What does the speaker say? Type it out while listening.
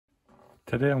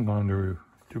Today I'm going to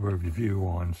do a review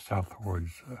on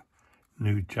Southord's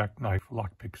new Jackknife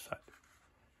lockpick set.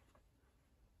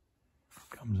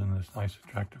 Comes in this nice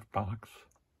attractive box.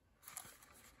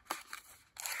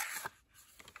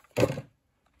 It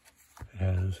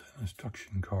has an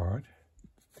instruction card.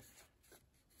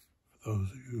 For those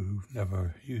of you who've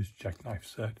never used Jackknife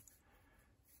set,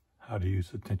 how to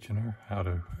use the tensioner, how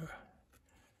to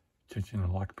tension the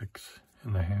lockpicks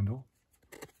in the handle.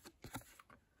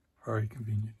 Very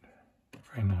convenient,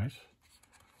 very nice.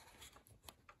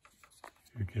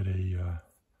 You get a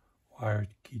wired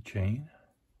keychain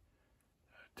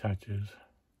that attaches,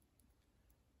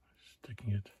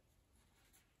 sticking it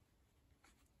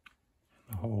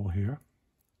in the hole here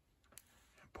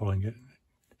and pulling it.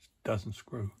 It doesn't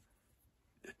screw.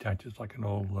 It attaches like an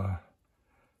old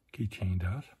keychain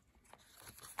does.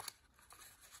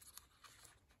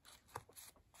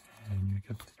 And you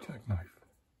get the Jackknife.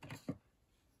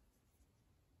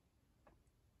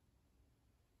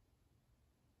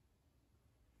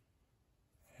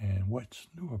 And what's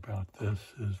new about this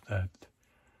is that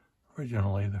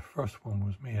originally the first one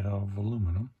was made out of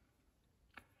aluminum.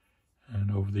 And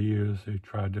over the years they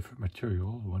tried different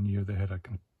materials. One year they had a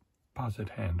composite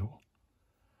handle.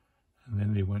 And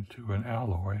then they went to an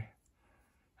alloy.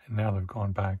 And now they've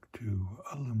gone back to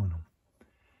aluminum.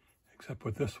 Except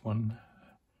with this one,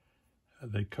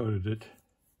 they coated it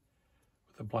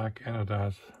with a black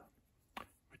anodized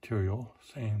material.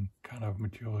 Same kind of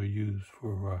material used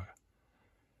for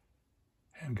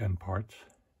handgun parts.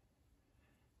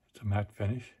 It's a matte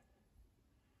finish,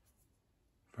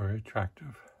 very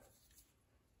attractive.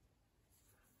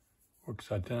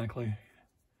 Works identically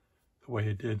the way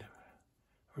it did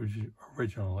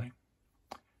originally,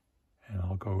 and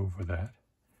I'll go over that.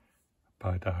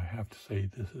 But I have to say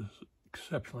this is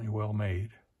exceptionally well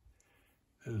made.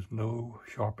 There's no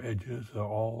sharp edges, they're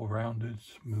all rounded,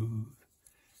 smooth,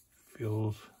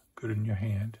 feels good in your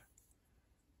hand.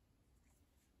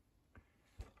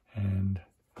 And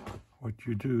what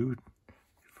you do, the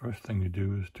first thing you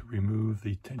do is to remove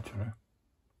the tensioner.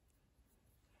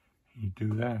 You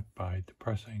do that by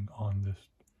depressing on this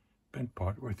bent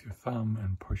part with your thumb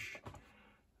and push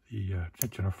the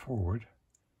tensioner forward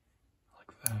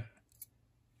like that.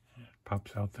 And it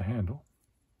pops out the handle.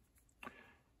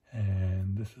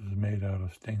 And this is made out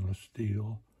of stainless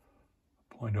steel,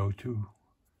 0.02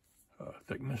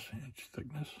 thickness, inch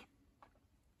thickness.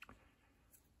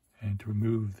 And to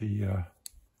remove the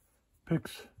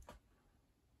picks,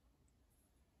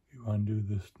 you undo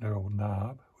this narrow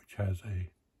knob, which has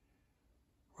a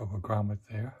rubber grommet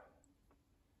there.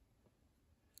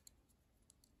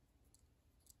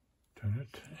 Turn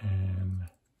it, and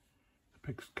the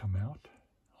picks come out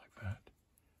like that.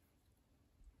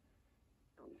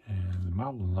 And the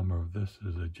model number of this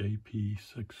is a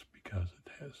JP6 because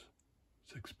it has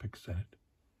 6 picks in it.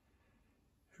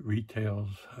 It retails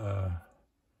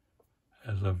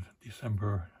as of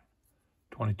December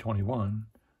 2021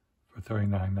 for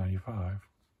 $39.95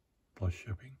 plus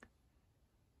shipping.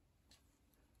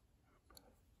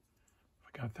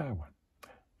 Forgot that one.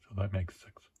 So that makes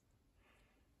 6.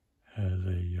 Has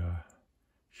a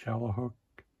shallow hook,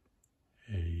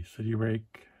 a city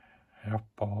rake, half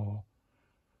ball,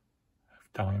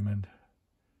 half diamond,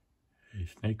 a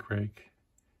snake rake,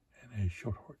 and a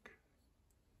short hook.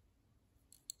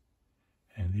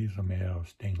 And these are made out of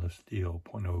stainless steel,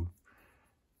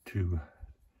 0.02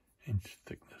 inch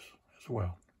thickness as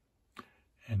well.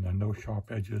 And there are no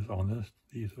sharp edges on this.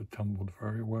 These are tumbled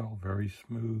very well, very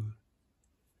smooth,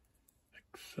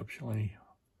 exceptionally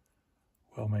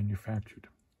well manufactured.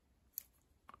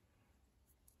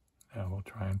 Now we'll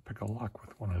try and pick a lock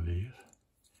with one of these.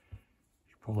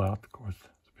 You pull out, of course,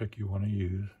 the pick you want to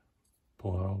use,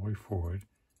 pull it all the way forward,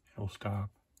 it'll stop.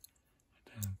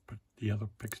 And put the other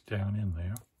picks down in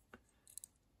there.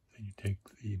 Then you take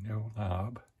the narrow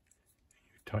knob and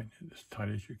you tighten it as tight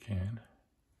as you can.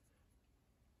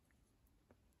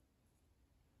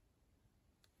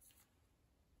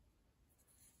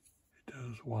 It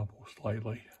does wobble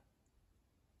slightly.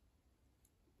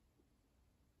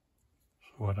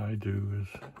 So what I do is,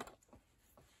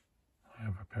 I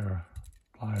have a pair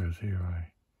of pliers here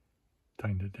I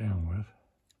tightened it down with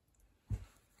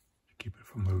to keep it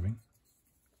from moving.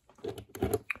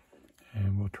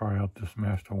 And we'll try out this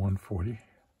Master 140.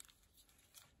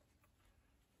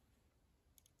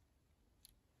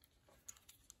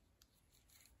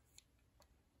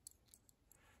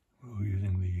 We're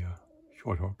using the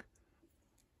short hook.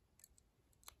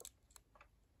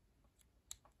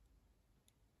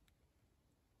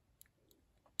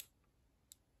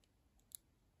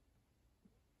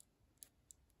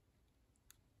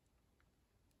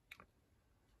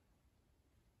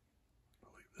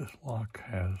 This lock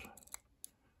has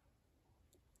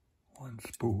one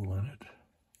spool in it.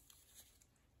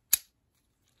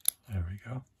 There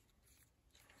we go.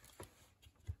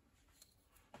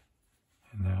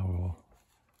 And now we'll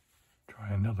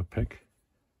try another pick,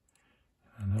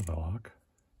 another lock.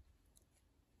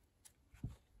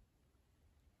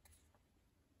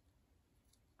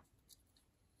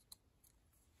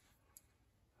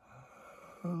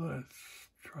 Let's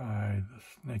try the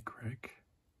snake rake.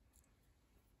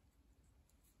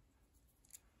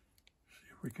 See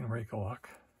if we can rake a lock.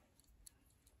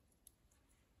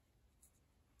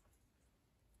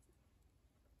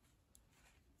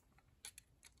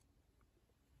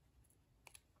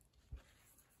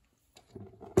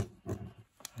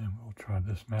 And we'll try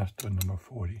this master number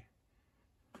 40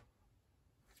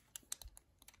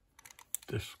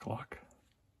 disc lock.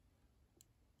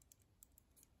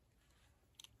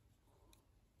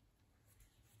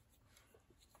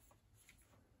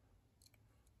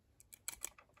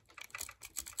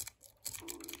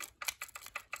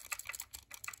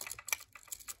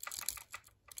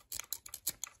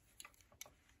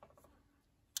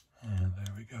 And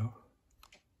there we go.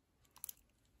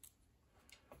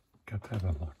 Got that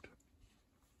unlocked.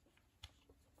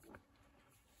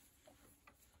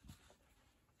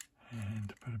 And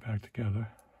to put it back together,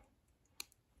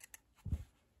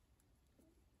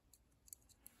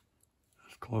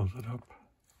 just close it up.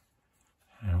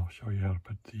 And I'll show you how to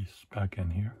put these back in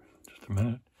here in just a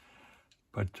minute.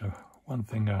 But one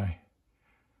thing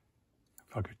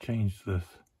if I could change this,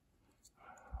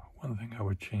 one thing I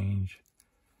would change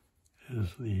is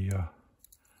the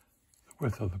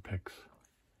width of the picks.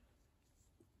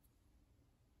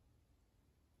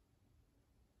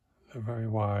 They're very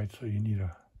wide, so you need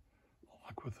a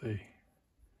lock with a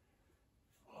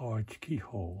large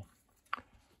keyhole.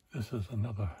 This is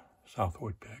another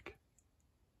Southord pick.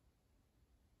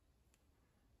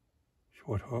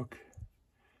 Short hook,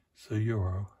 it's a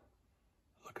Euro.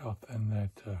 Look how thin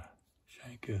that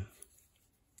shank is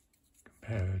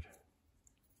compared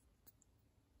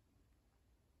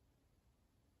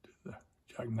to the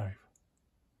Jackknife.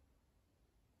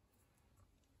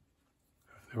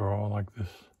 If they were all like this,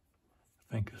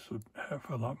 I think this would have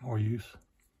a lot more use.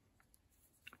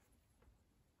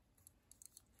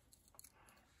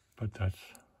 But that's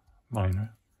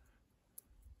minor.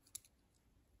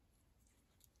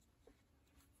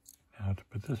 Now to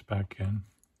put this back in,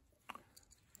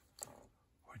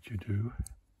 what you do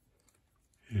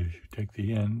is you take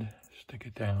the end, stick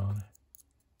it down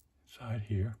inside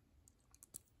here,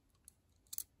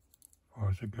 as far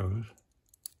as it goes,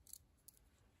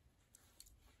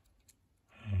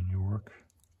 and you work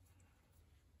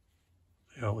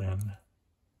the LN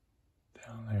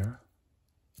down there,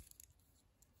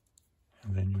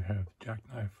 and then you have the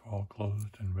jackknife all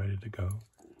closed and ready to go.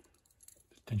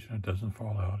 The tensioner doesn't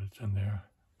fall out, it's in there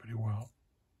pretty well.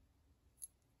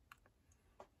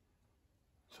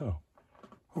 So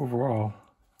overall,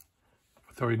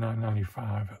 for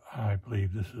 $39.95, I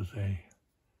believe this is a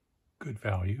good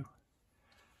value.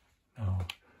 Now,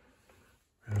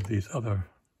 we have these other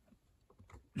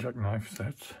jackknife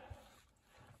sets,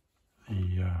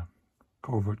 the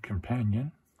Covert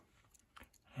Companion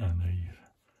and the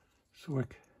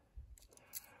Swick,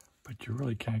 but you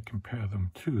really can't compare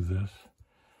them to this.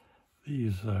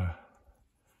 These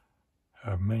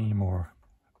have many more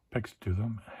picks to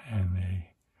them, and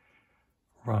they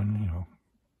run,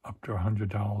 up to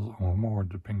 $100 or more,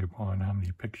 depending upon how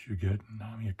many picks you get and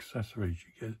how many accessories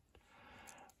you get.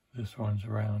 This one's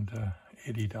around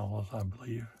 $80, I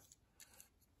believe.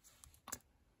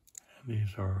 And these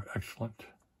are excellent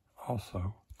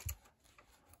also,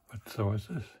 but so is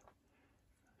this.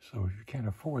 So if you can't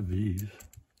afford these,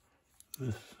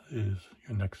 this is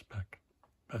your next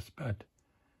best bet.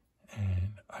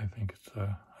 And I think it's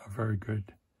a very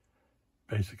good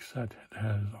basic set. It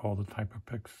has all the type of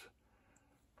picks,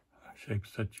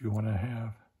 shapes that you want to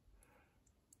have,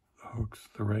 the hooks,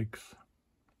 the rakes.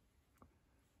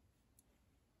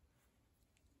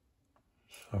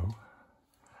 So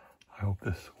I hope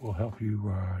this will help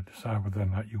you decide whether or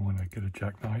not you want to get a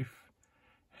jackknife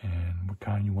and what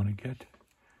kind you want to get.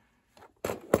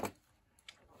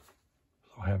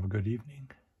 So have a good evening,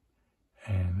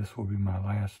 and this will be my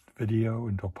last video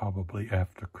until probably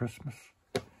after Christmas,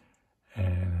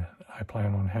 and I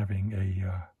plan on having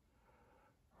a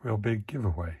real big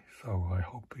giveaway, so I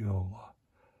hope you'll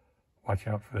watch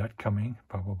out for that coming,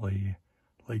 probably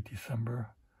late December,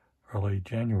 early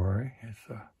January. It's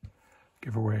a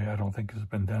giveaway I don't think has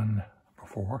been done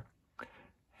before,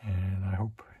 and I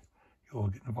hope you'll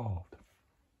get involved.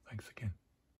 Thanks again.